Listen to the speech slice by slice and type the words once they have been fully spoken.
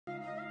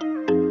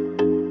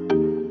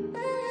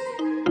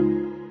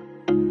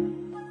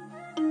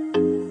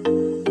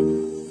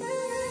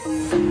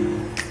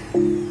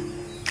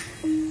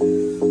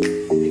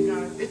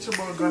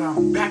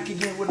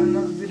again with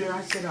another video.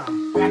 I said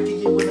I'm back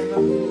again with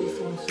another video.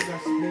 So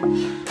that's today.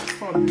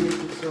 I'm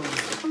making some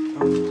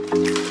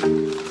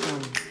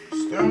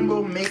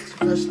scrambled mixed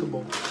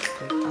vegetable.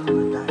 Okay, I'm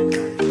gonna die,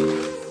 guys.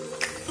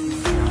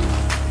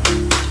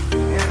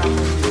 And I'm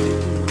gonna be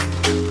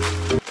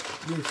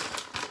making this.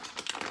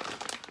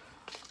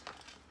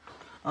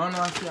 I don't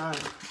know if y'all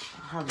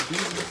have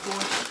these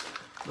before,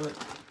 but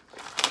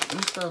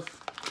this stuff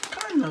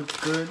kind of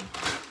good.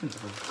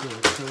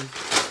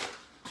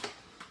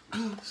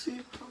 See,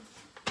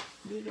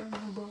 big I know,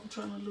 bro. I'm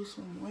trying to lose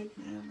some weight,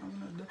 man. I'm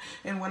gonna do.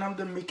 And when I'm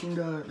done making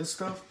the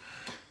stuff,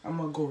 I'm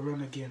gonna go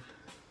run again,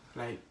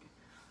 like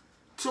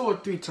 2 or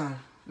 3 times,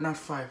 not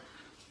 5,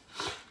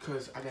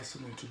 cause I got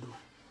something to do.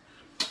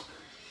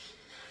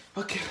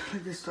 Okay,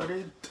 let's get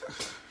started.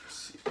 Let's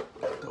see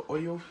the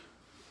oil.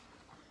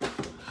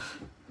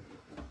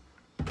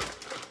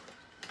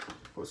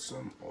 Put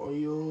some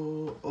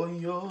oil,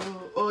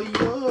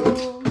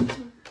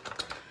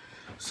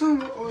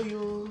 some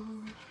oil.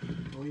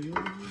 Oil.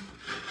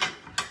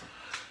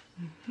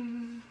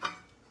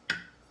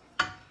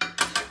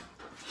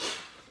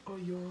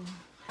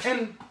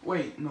 And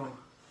wait, no,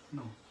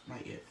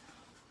 not yet.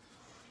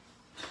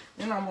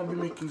 And I'm gonna be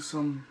making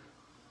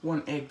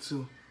 1 egg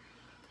too,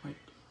 like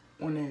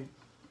 1 egg.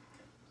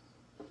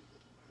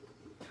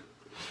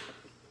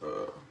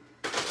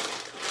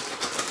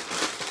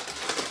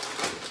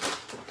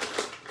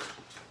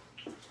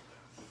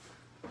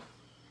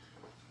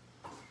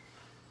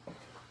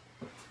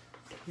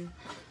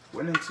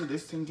 Wait until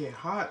this thing get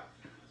hot.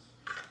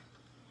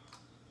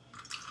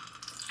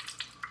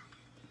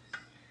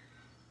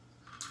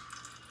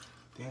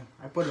 Damn,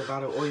 I put a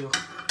lot of oil.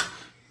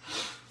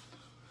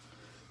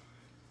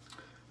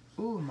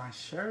 Ooh, my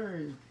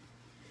shirt.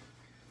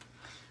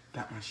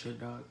 Got my shirt,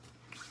 dog.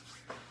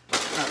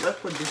 Alright, let's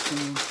put this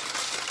in.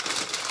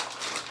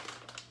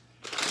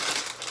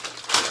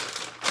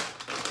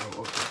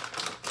 Oh, okay.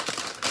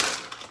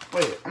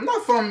 Wait, I'm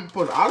not from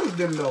put all of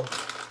them though.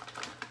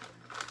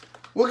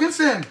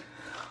 Wilkinson,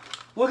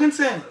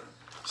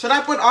 should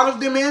I put all of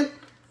them in?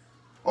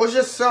 Or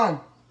just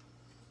some?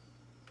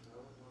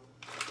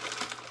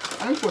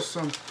 I'm gonna put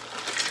some.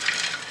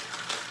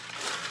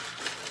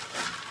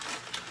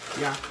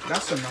 Yeah,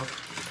 that's enough.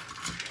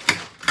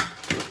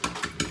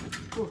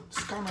 Oh,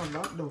 it's kind of a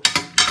lot though.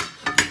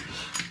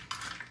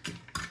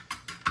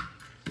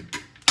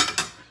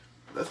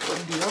 Let's put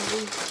the other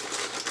one.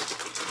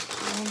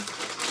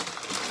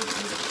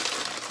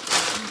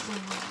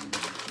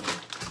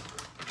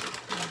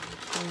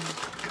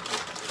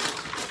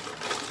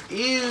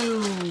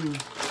 Ew.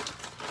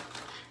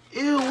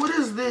 Ew, what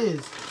is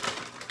this?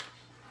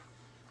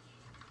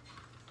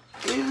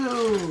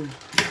 Ew.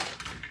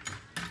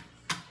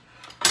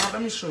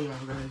 Let me show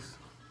y'all, guys.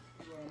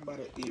 I'm about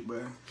to eat,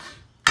 bro.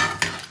 I'm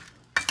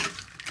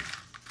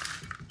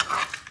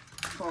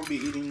gonna be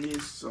eating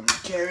this. Some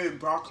carrot,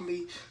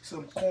 broccoli,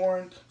 some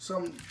corn,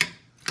 some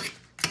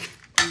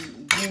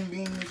green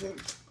beans.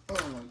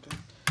 Oh my god.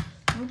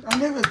 I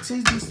never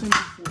tasted this thing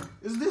before.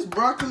 Is this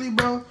broccoli,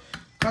 bro?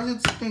 Cause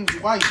it's things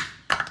white.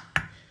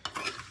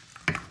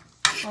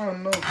 I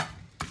don't know.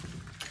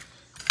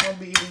 I'll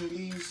be eating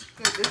these.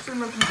 Okay, this is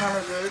looking kind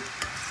of good.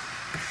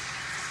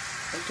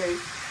 Okay.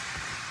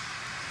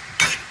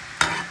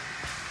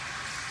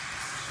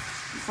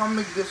 If I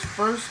make this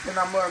first, then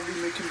I'm gonna be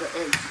making the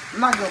eggs. I'm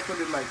not gonna put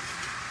it like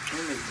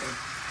in it, though.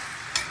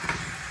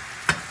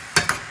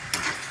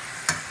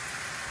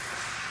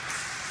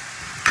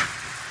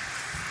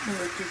 I'm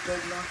gonna keep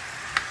that now.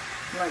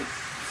 Like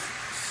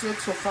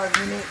 6 or 5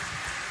 minutes.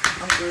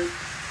 I'm good.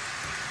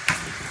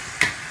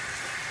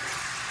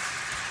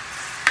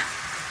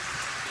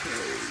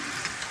 Okay.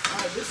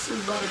 Alright, this is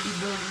about to be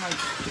done in like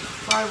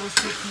 5 or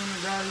 6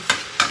 minutes, guys.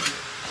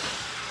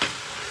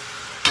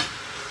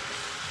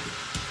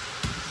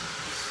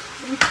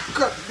 Let me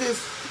cut this.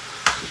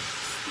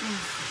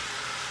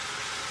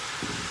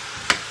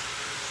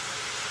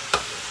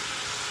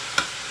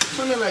 It's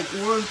only like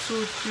 1,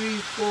 2, 3,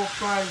 4,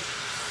 5,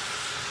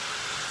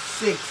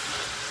 6.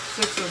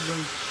 6 of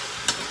them.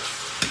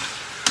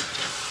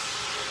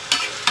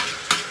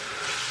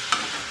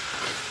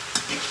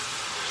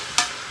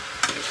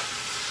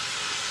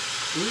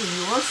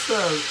 Ooh, what's up?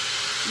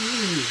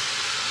 Ooh.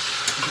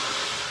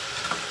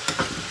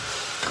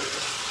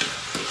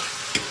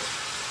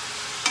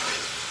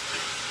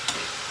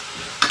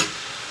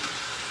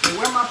 Hey,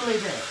 where my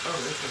plate at? Oh,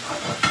 this is my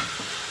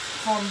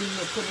phone.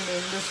 Putting it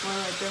in this one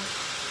right there.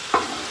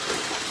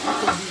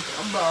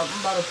 I'm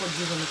about to put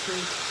these in the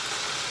fridge.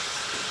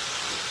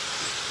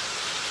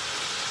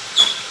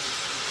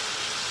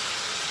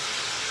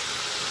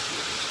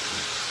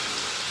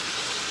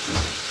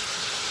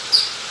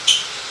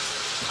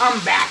 I'm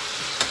back.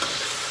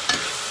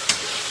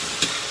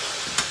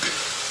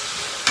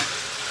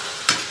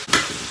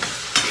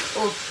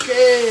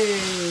 Okay.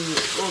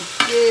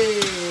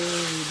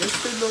 This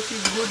is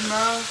looking good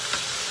now.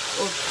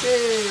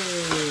 Okay.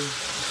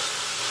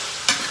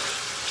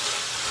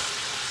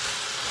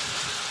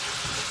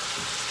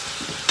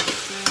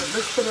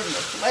 Let's put it in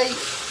the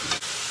plate.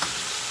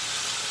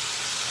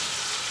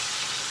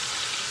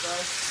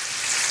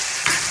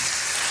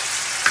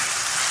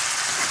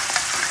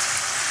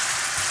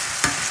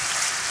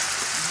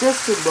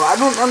 different though. I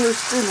don't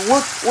understand. What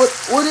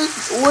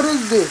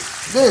is this?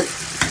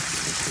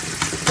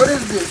 What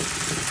is this?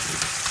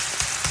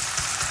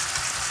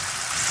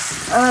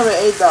 I never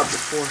ate that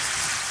before.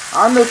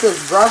 I don't know if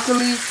it's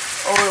broccoli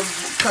or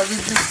because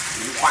it's just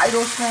white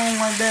or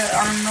something like that.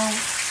 I don't know.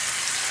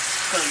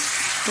 Cause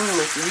it's gonna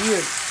look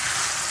weird.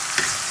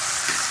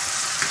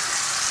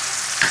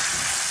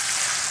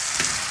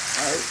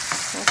 Alright,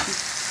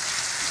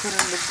 put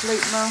in the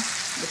plate now.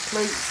 The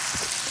plate.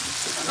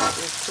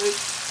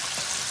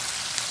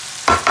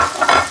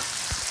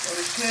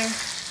 Okay.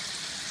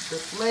 The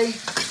plate.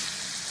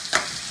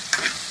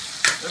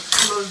 Let's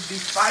close the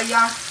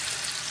fire.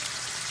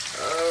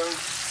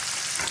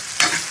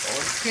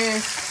 Okay.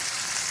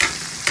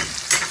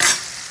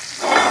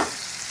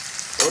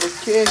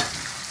 Okay.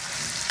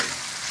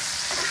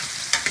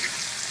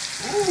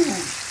 Ooh.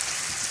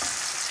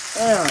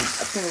 Damn,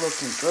 that thing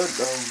looking good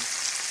though.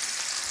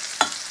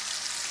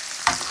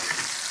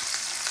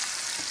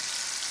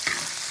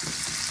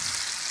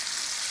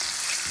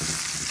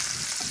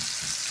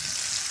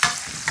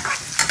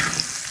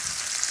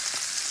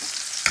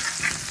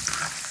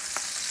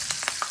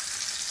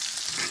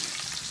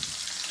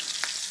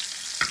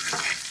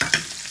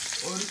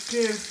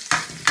 Okay.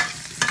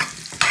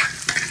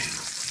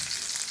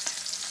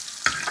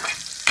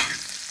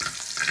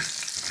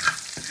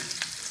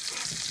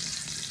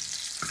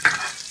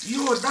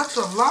 Yo, that's a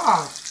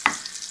lot.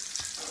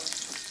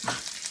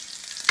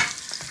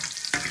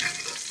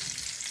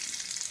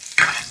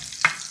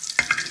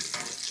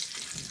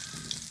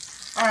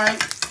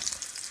 Alright.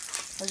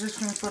 I just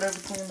gonna put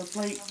everything in the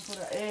plate. For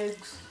the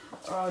eggs.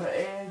 Where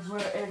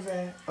the eggs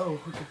at? Oh,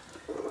 okay.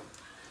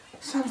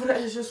 Time for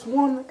that is just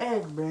one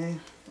egg,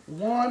 man.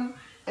 One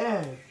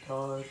egg,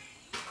 dog.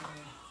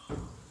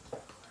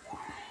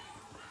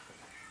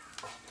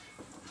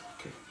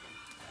 Okay.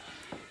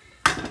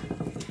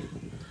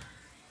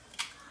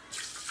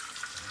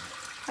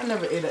 I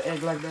never ate an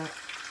egg like that.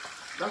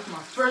 That's my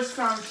first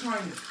time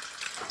trying it.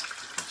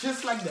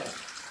 Just like that.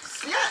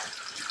 Yeah.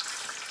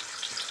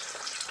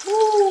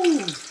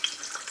 Woo.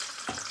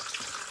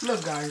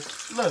 Look, guys.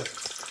 Look.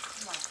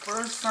 My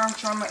first time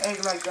trying an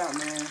egg like that,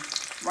 man.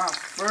 My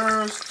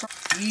first time.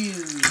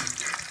 Ew.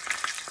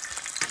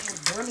 It's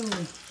burning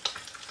me.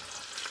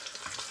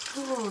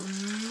 Oh,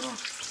 no.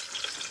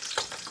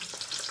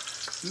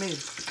 Mid.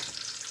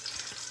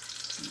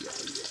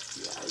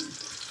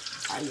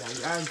 Ay, ay,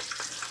 ay.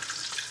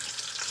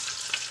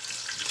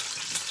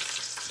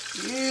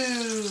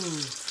 Ew.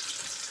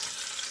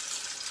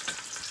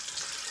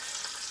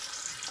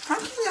 How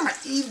can y'all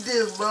eat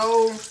this, bro?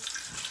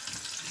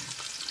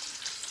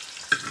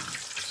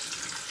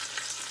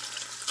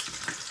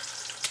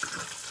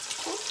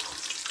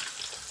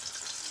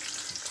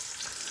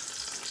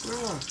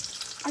 Bro,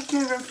 I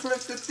can't even flip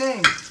the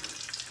thing.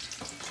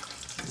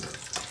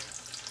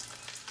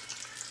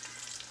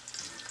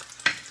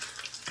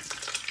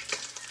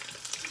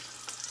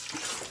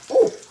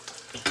 Oh!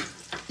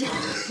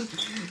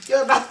 Yo,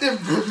 that thing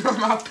broke on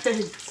my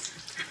face.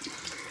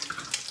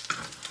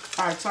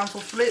 Alright, time for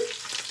flip.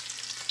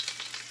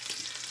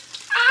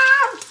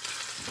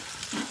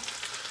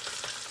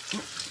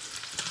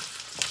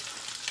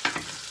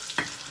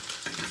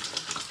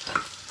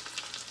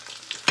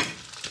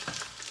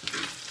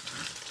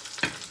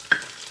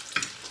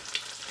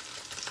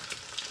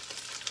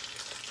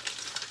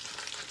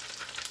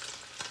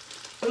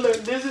 Look,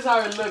 this is how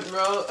it look,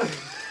 bro.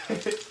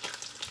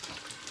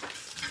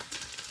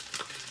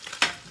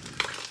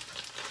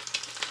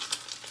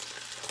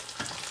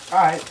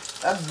 Alright,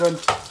 that's done.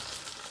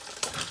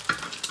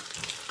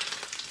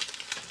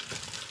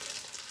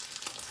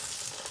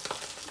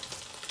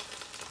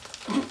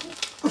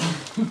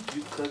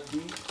 You cut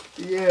these?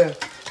 Yeah.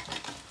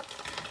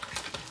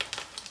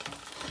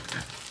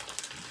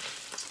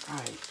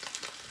 Alright.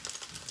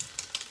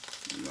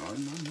 No.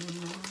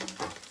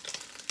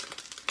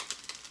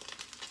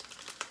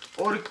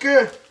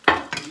 Okay.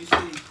 You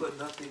said you put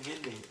nothing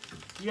in it.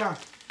 Yeah.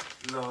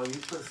 No, you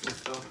put some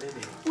stuff in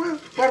it.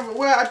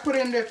 Well, I put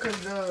it in there because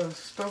the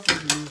stuff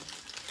was in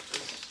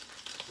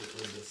It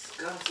was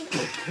disgusting.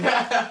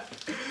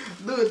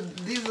 Dude,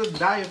 these are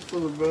diet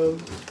food, bro.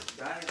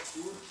 Diet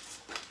food?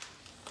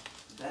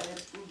 Diet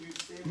food, you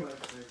say, but...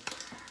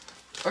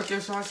 Okay,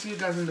 so I see you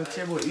guys in the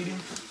table eating.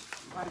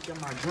 I'm about to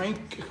get my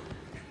drink.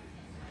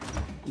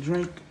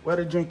 Where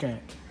the drink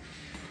at?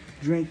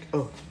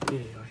 Oh, yeah.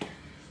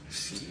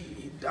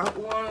 See, that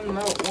one.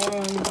 Let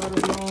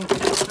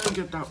me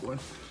get that one.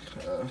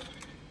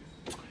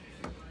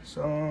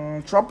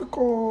 So,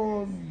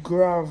 tropical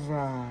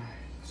guava,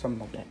 something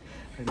like that.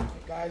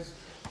 Guys,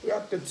 we're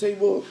at the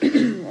table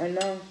right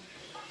now.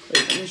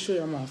 Let me show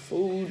you my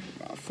food.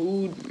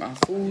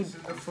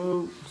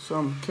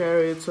 Some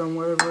carrots, some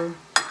whatever.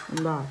 And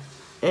that.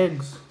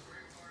 Eggs.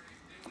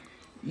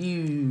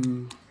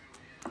 Ew.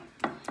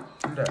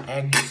 The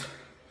eggs.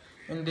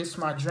 And this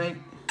my drink.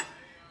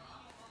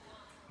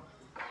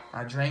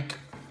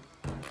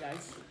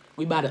 Guys,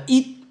 we about to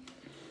eat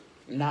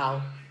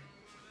now.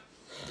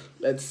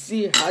 Let's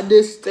see how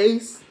this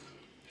tastes.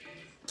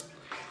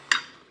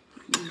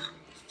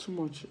 Too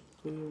much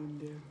here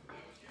and there.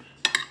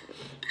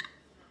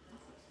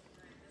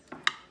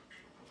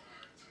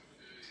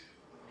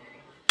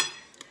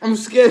 I'm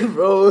scared,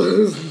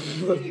 bro.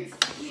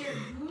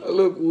 I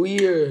look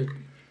weird.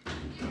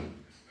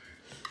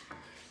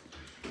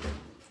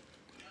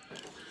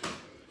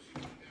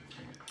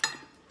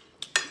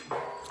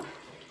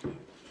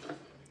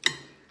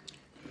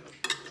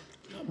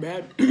 Not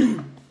bad.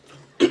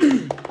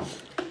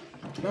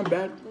 Not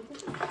bad.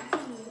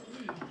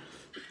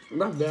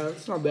 Not bad.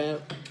 It's not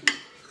bad.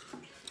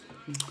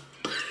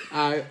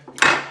 Alright.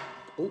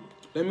 Oh,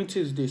 let me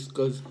taste this,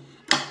 cause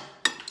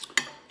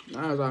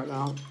now it's like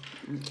out.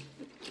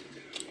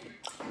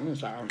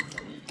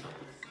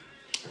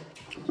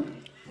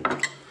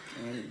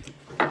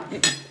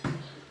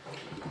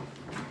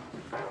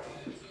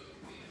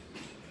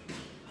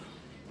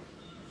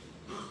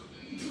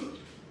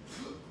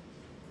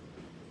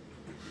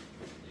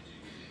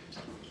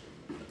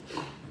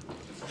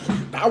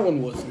 That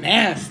one was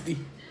nasty.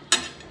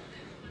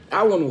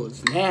 That one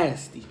was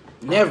nasty.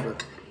 Never.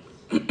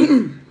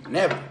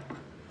 Never.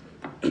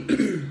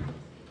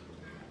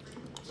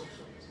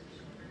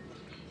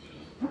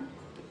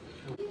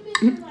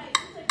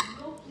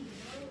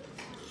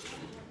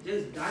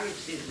 This diet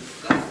shit is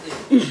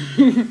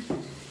disgusting.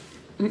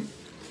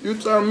 You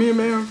tell me,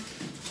 man.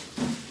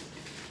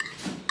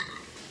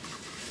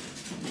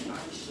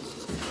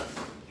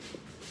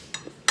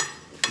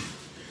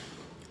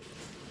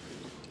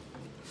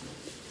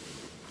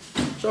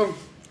 So,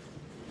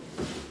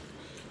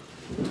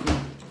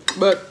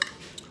 but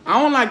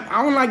I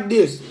don't like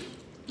this.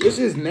 This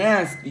is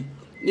nasty.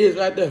 This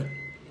right there.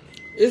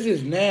 This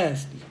is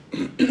nasty.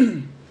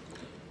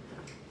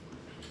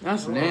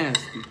 That's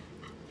nasty.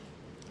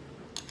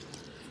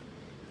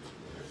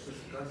 That's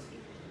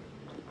disgusting.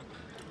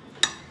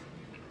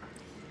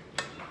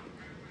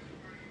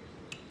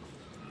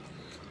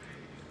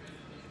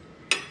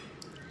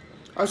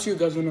 I'll see you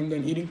guys when I'm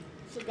done eating.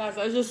 So guys,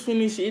 I just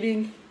finished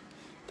eating.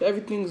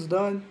 Everything's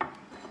done.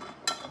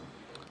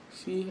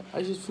 See,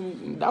 I just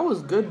finished. That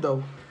was good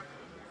though.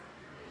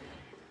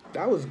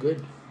 That was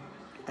good.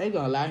 I ain't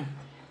gonna lie.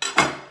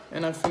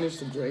 And I finished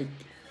the drink.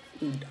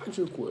 Dude, that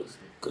drink was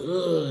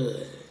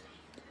good.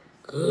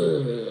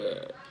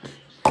 Good.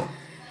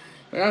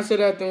 When I said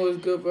that thing was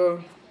good,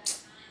 bro.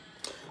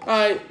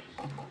 Alright.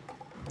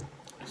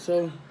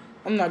 So,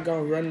 I'm not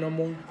gonna run no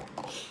more.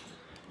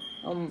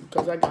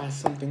 Cause I got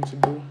something to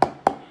do.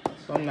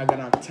 So I'm not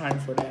gonna have time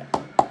for that.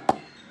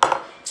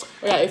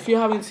 But yeah, if you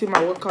haven't seen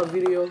my workout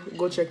video,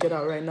 go check it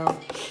out right now.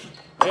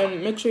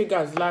 And make sure you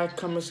guys like,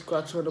 comment,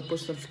 subscribe, turn on the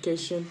post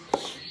notification.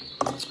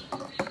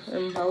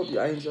 And I hope you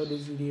enjoyed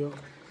this video.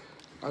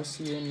 I'll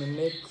see you in the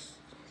next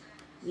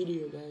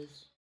video,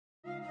 guys.